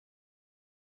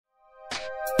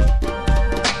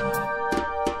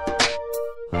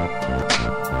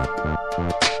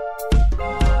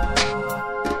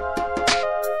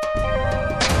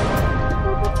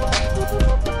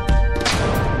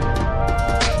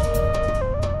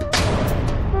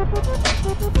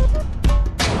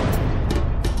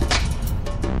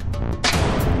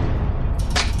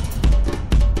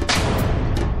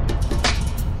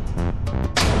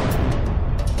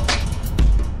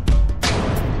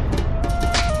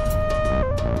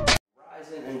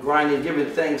grinding, giving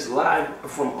thanks live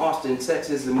from Austin,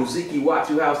 Texas, the Muziki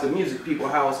Watu House, the Music People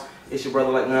House. It's your brother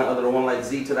like none other, the one like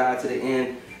Z to the I to the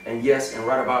N. And yes, and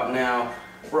right about now,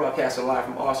 broadcasting live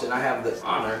from Austin, I have the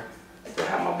honor to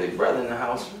have my big brother in the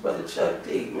house, Brother Chuck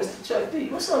D. Mr. Chuck D,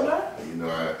 what's up, man? You know,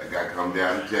 I got to come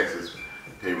down to Texas,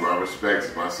 pay my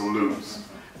respects, my salutes.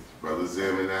 Brother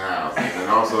Zim in the house. And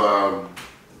also,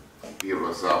 here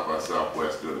by South by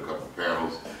Southwest doing a couple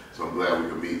panels, so I'm glad we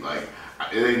can meet. Like,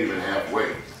 it ain't even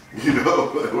halfway, you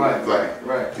know? Right, like,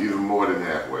 right. Even more than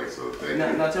halfway, so thank you.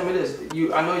 Now tell me this,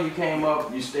 I know you came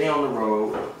up, you stay on the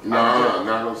road. No,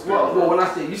 no, stay on the road. Well, when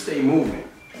I say you stay moving,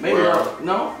 maybe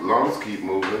no? Long as keep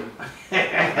moving.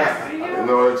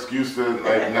 No excuse to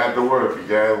like not to work. You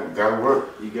gotta work.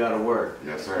 You gotta work.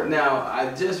 Yes, sir. Now,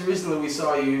 I just recently we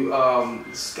saw you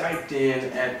Skyped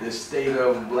in at the State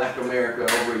of Black America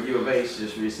over at U of H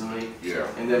just recently. Yeah.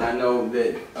 And then I know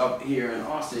that up here in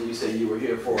Austin, you said you were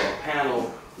here for a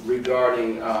panel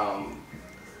regarding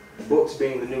books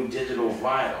being the new digital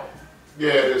vinyl.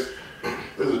 Yeah, there's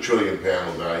a trillion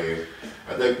panels out here.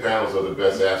 I think panels are the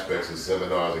best aspects of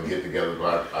seminars and get-togethers,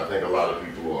 but I think a lot of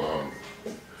people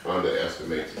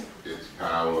underestimate its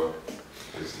power,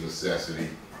 its necessity,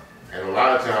 and a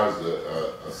lot of times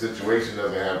a situation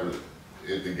doesn't have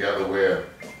it together where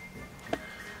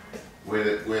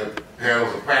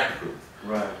panels are practical.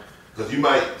 Right. Because you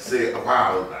might say,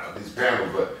 wow, these panels,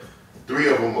 but three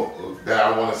of them that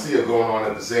I want to see are going on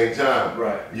at the same time.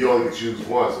 Right. You only choose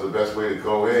one, so the best way to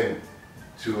go in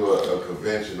to a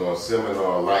convention or a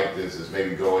seminar like this is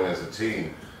maybe go in as a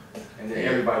team. And then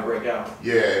everybody break out.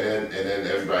 Yeah, and then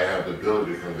everybody have the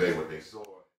ability to convey what they saw.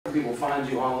 People find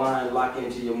you online, lock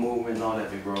into your movement and all that,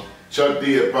 big bro. Chuck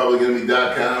D at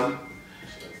publicenemy.com.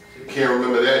 Can't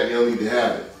remember that, you don't need to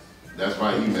have it. That's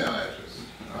my email address.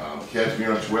 Catch me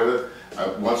on Twitter.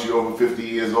 Once you're over 50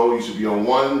 years old, you should be on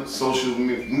one social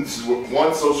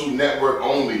network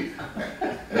only,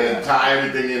 and tie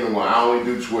everything into one. I only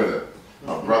do Twitter.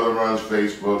 My brother runs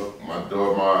Facebook. My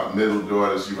middle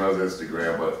daughter, she runs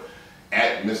Instagram. But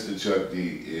at Mr. Chuck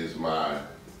D is my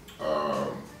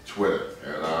Twitter,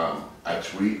 and I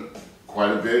tweet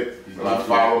quite a bit, but I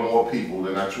follow more people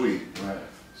than I tweet. Right.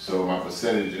 So my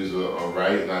percentages are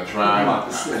right, and I try. My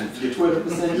percentage. Your Twitter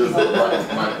percentages are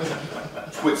right. My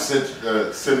twit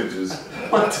percentages.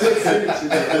 My Twitter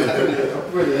percentages.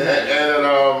 And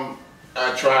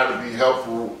I try to be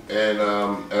helpful, and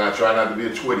I try not to be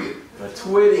a twitty. A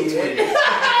twitty.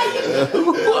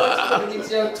 Wow. Get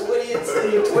your twitty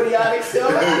and your twitty-otic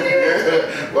self out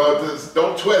here. Well, just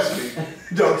don't twist me.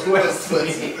 Don't twist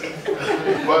me.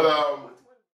 But